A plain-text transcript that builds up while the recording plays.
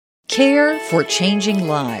Care for Changing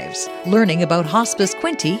Lives. Learning about Hospice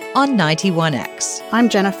Quinte on 91X. I'm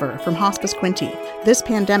Jennifer from Hospice Quinte. This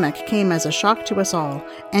pandemic came as a shock to us all,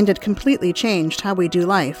 and it completely changed how we do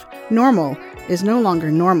life. Normal is no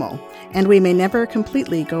longer normal, and we may never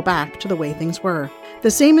completely go back to the way things were. The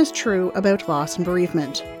same is true about loss and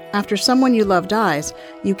bereavement. After someone you love dies,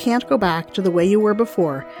 you can't go back to the way you were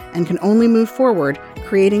before and can only move forward,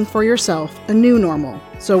 creating for yourself a new normal.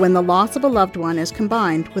 So when the loss of a loved one is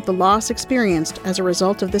combined with the loss experienced as a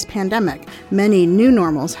result of this pandemic, many new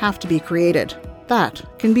normals have to be created. That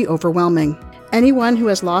can be overwhelming. Anyone who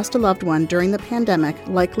has lost a loved one during the pandemic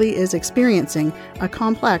likely is experiencing a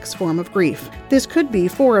complex form of grief. This could be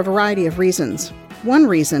for a variety of reasons. One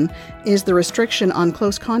reason is the restriction on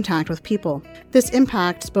close contact with people. This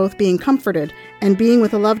impacts both being comforted and being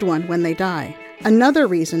with a loved one when they die. Another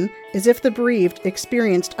reason is if the bereaved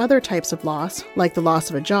experienced other types of loss, like the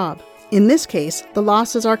loss of a job. In this case, the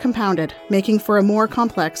losses are compounded, making for a more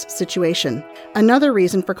complex situation. Another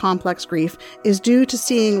reason for complex grief is due to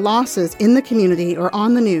seeing losses in the community or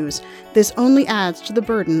on the news. This only adds to the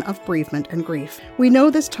burden of bereavement and grief. We know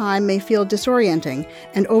this time may feel disorienting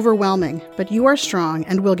and overwhelming, but you are strong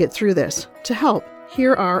and will get through this. To help,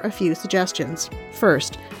 here are a few suggestions.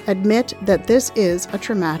 First, admit that this is a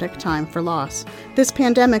traumatic time for loss. This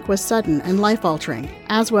pandemic was sudden and life-altering,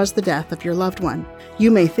 as was the death of your loved one. You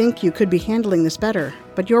may think you could be handling this better,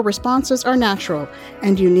 but your responses are natural,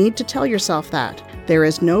 and you need to tell yourself that. There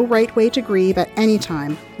is no right way to grieve at any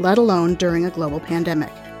time, let alone during a global pandemic.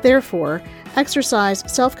 Therefore, exercise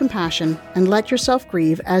self-compassion and let yourself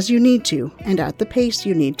grieve as you need to and at the pace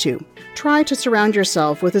you need to. Try to surround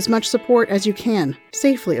yourself with as much support as you can,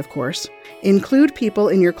 safely of course. Include people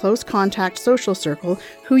in your close contact social circle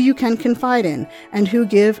who you can confide in and who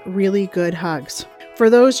give really good hugs. For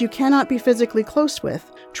those you cannot be physically close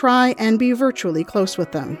with, try and be virtually close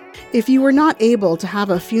with them. If you were not able to have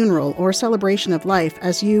a funeral or celebration of life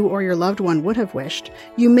as you or your loved one would have wished,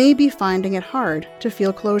 you may be finding it hard to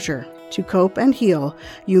feel closure. To cope and heal,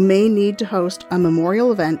 you may need to host a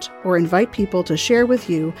memorial event or invite people to share with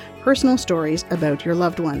you personal stories about your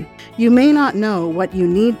loved one. You may not know what you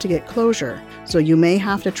need to get closure, so you may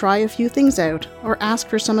have to try a few things out or ask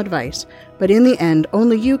for some advice, but in the end,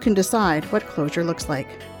 only you can decide what closure looks like.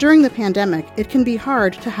 During the pandemic, it can be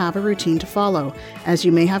hard to have a routine to follow, as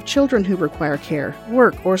you may have children who require care,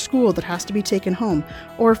 work or school that has to be taken home,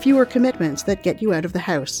 or fewer commitments that get you out of the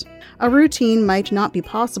house. A routine might not be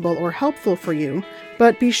possible or helpful for you,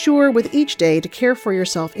 but be sure with each day to care for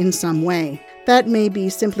yourself in some way. That may be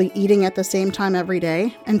simply eating at the same time every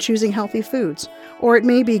day and choosing healthy foods, or it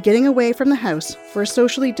may be getting away from the house for a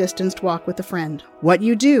socially distanced walk with a friend. What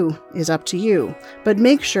you do is up to you, but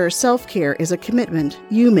make sure self-care is a commitment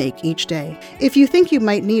you make each day. If you think you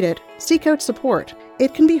might need it, seek out support.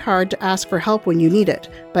 It can be hard to ask for help when you need it,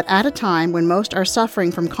 but at a time when most are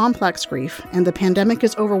suffering from complex grief and the pandemic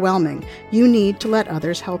is overwhelming, you need to let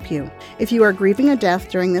others help you. If you are grieving a death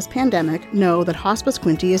during this pandemic, know that Hospice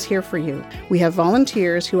Quinte is here for you. We have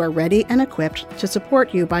volunteers who are ready and equipped to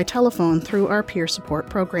support you by telephone through our peer support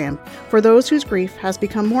program. For those whose grief has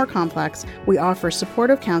become more complex, we offer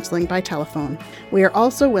supportive counseling by telephone. We are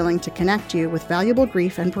also willing to connect you with valuable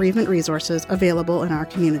grief and bereavement resources available in our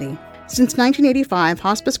community. Since 1985,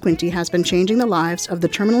 Hospice Quinte has been changing the lives of the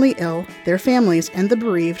terminally ill, their families, and the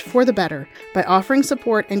bereaved for the better by offering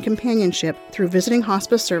support and companionship through visiting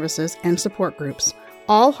hospice services and support groups.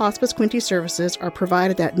 All Hospice Quinte services are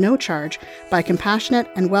provided at no charge by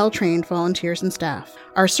compassionate and well-trained volunteers and staff.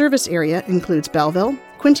 Our service area includes Belleville,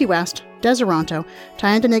 Quinte West, Deseronto,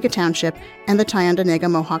 Tyendinaga Township, and the Tyendinaga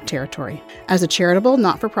Mohawk Territory. As a charitable,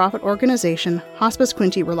 not-for-profit organization, Hospice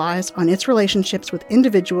Quinte relies on its relationships with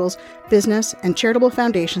individuals, business, and charitable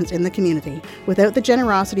foundations in the community. Without the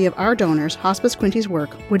generosity of our donors, Hospice Quinte's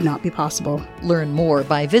work would not be possible. Learn more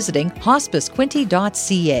by visiting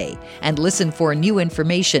hospicequinte.ca and listen for new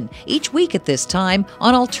information each week at this time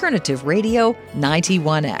on Alternative Radio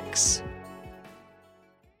 91X.